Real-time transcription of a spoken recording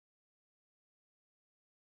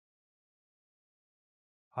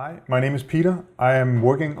Hi, my name is Peter. I am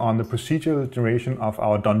working on the procedural generation of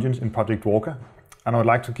our dungeons in Project Dwarka, and I would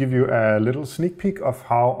like to give you a little sneak peek of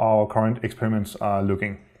how our current experiments are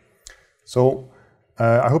looking. So,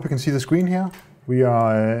 I hope you can see the screen here. We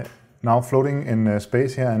are now floating in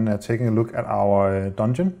space here and taking a look at our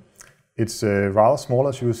dungeon. It's rather small,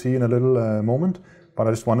 as you will see in a little moment, but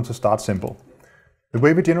I just wanted to start simple. The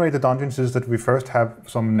way we generate the dungeons is that we first have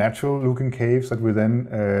some natural looking caves that we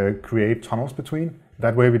then create tunnels between.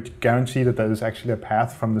 That way we guarantee that there is actually a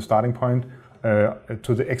path from the starting point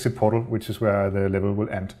to the exit portal, which is where the level will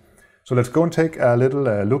end. So let's go and take a little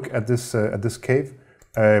look at this cave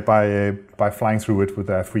by flying through it with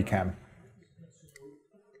a free cam.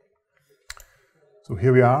 So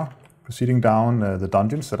here we are, proceeding down the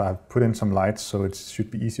dungeons that I've put in some lights, so it should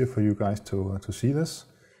be easier for you guys to see this.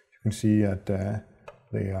 You can see that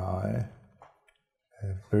they are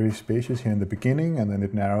very spacious here in the beginning, and then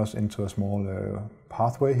it narrows into a small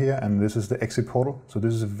pathway here, and this is the exit portal. So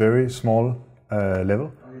this is a very small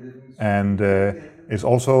level, and it's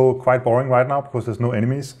also quite boring right now because there's no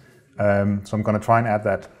enemies, so I'm going to try and add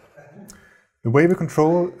that. The way we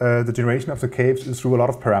control the generation of the caves is through a lot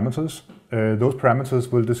of parameters. Those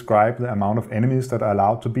parameters will describe the amount of enemies that are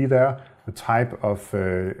allowed to be there, the type of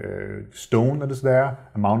stone that is there,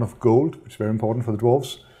 amount of gold, which is very important for the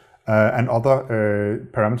dwarves, and other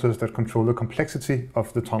parameters that control the complexity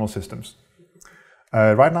of the tunnel systems.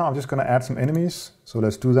 Right now I'm just going to add some enemies, so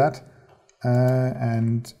let's do that.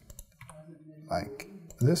 And like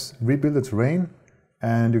this, rebuild the terrain,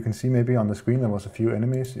 and you can see maybe on the screen there was a few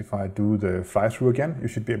enemies. If I do the fly-through again, you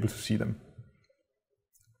should be able to see them.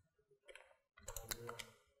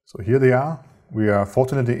 So here they are. We are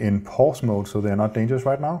fortunately in pause mode, so they are not dangerous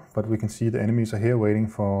right now, but we can see the enemies are here waiting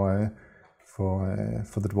for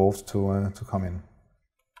the dwarves to come in.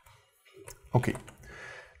 Okay.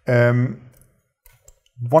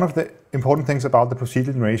 One of the important things about the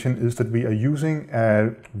procedural generation is that we are using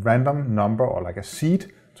a random number, or like a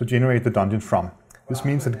seed, to generate the dungeon from. This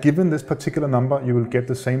means that given this particular number, you will get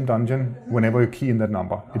the same dungeon whenever you key in that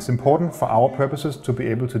number. It's important for our purposes to be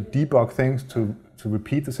able to debug things, to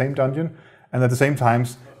repeat the same dungeon, and at the same time,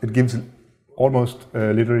 it gives almost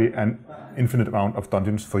literally an infinite amount of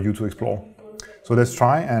dungeons for you to explore. So let's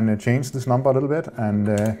try and change this number a little bit and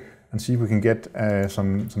see if we can get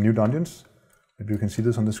some new dungeons. Maybe you can see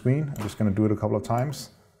this on the screen. I'm just going to do it a couple of times.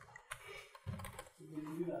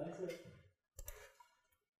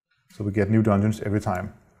 So we get new dungeons every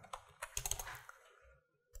time.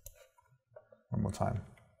 One more time.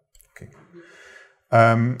 Okay.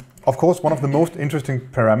 Of course, one of the most interesting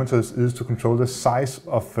parameters is to control the size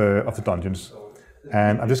of the dungeons.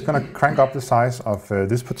 And I'm just going to crank up the size of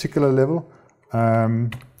this particular level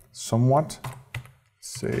somewhat,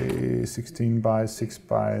 say 16 by 6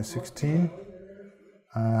 by 16.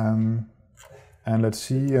 And let's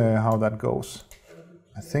see how that goes.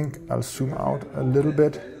 I think I'll zoom out a little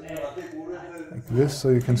bit like this so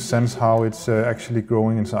you can sense how it's actually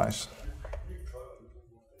growing in size.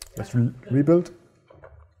 Let's rebuild.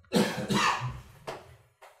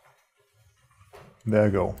 There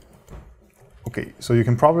you go. Okay, so you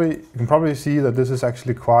can probably see that this is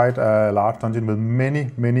actually quite a large dungeon with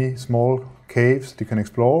many small caves that you can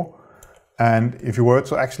explore. And if you were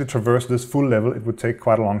to actually traverse this full level, it would take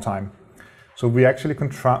quite a long time. So we actually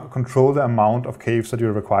control the amount of caves that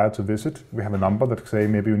you're required to visit. We have a number that say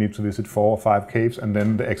maybe you need to visit 4 or 5 caves, and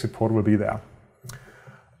then the exit portal will be there.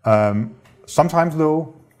 Sometimes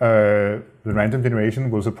though, the random generation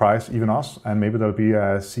will surprise even us, and maybe there'll be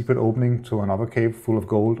a secret opening to another cave full of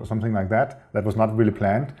gold or something like that was not really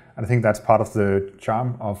planned. And I think that's part of the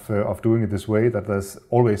charm of doing it this way, that there's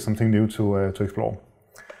always something new to explore.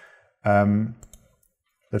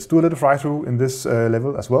 Let's do a little fly-through in this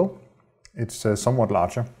level as well. It's somewhat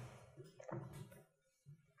larger.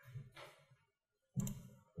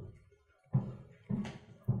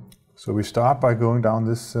 So we start by going down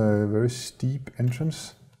this very steep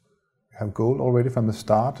entrance. We have gold already from the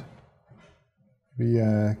start. We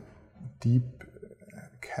deep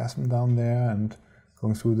chasm down there and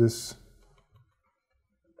going through this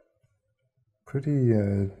pretty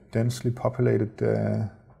densely populated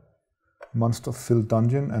monster-filled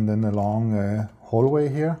dungeon, and then a long hallway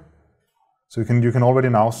here. So you can already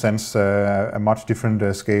now sense a much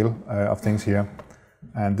different scale of things here,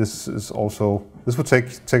 and this would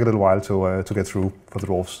take a little while to get through for the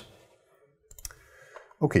dwarves.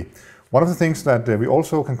 Okay, one of the things that we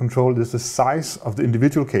also can control is the size of the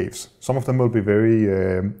individual caves. Some of them will be very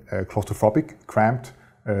claustrophobic, cramped,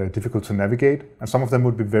 difficult to navigate, and some of them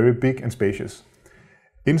would be very big and spacious.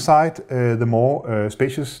 Inside the more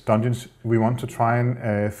spacious dungeons, we want to try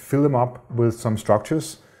and fill them up with some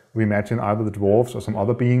structures. We imagine either the dwarves or some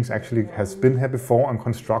other beings actually has been here before and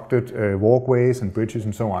constructed walkways and bridges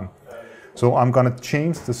and so on. So I'm going to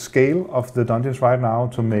change the scale of the dungeons right now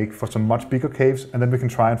to make for some much bigger caves, and then we can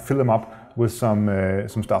try and fill them up with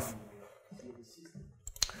some stuff.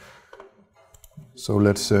 So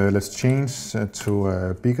let's change to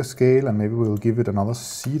a bigger scale, and maybe we'll give it another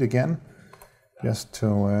seed again, just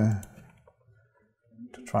to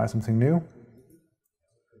try something new.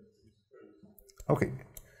 Okay.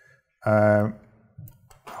 I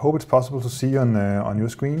hope it's possible to see on your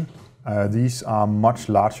screen. These are much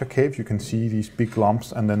larger caves. You can see these big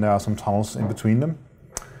lumps, and then there are some tunnels in between them.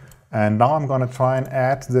 And now I'm going to try and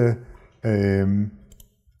add the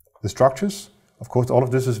structures. Of course, all of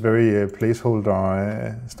this is very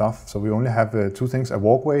placeholder stuff. So we only have two things: a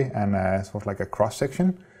walkway and sort of like a cross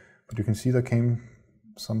section. But you can see there came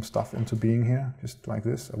some stuff into being here, just like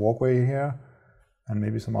this: a walkway here, and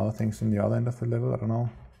maybe some other things in the other end of the level. I don't know.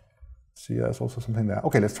 See, there's also something there.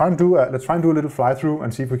 Okay, let's try and do a little fly through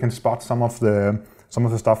and see if we can spot some of the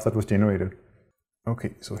stuff that was generated.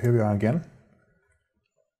 Okay, so here we are again,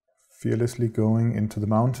 fearlessly going into the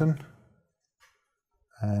mountain,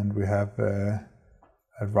 and we have a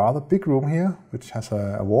rather big room here, which has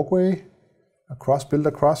a walkway built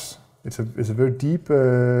across. It's a very deep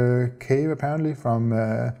cave apparently from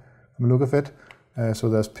the look of it. So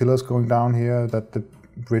there's pillars going down here that the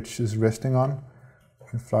bridge is resting on.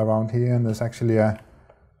 Can fly around here, and there's actually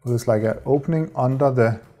there's like an opening under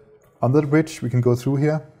the bridge. We can go through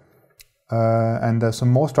here, and there's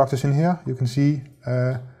some more structures in here. You can see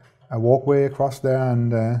a walkway across there,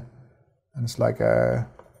 and it's like a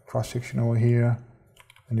cross section over here,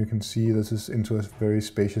 and you can see this is into a very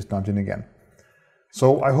spacious dungeon again.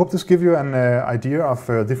 So I hope this gives you an idea of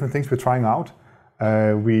different things we're trying out.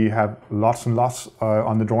 We have lots and lots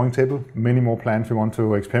on the drawing table, many more plans we want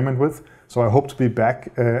to experiment with. So I hope to be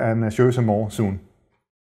back and show you some more soon.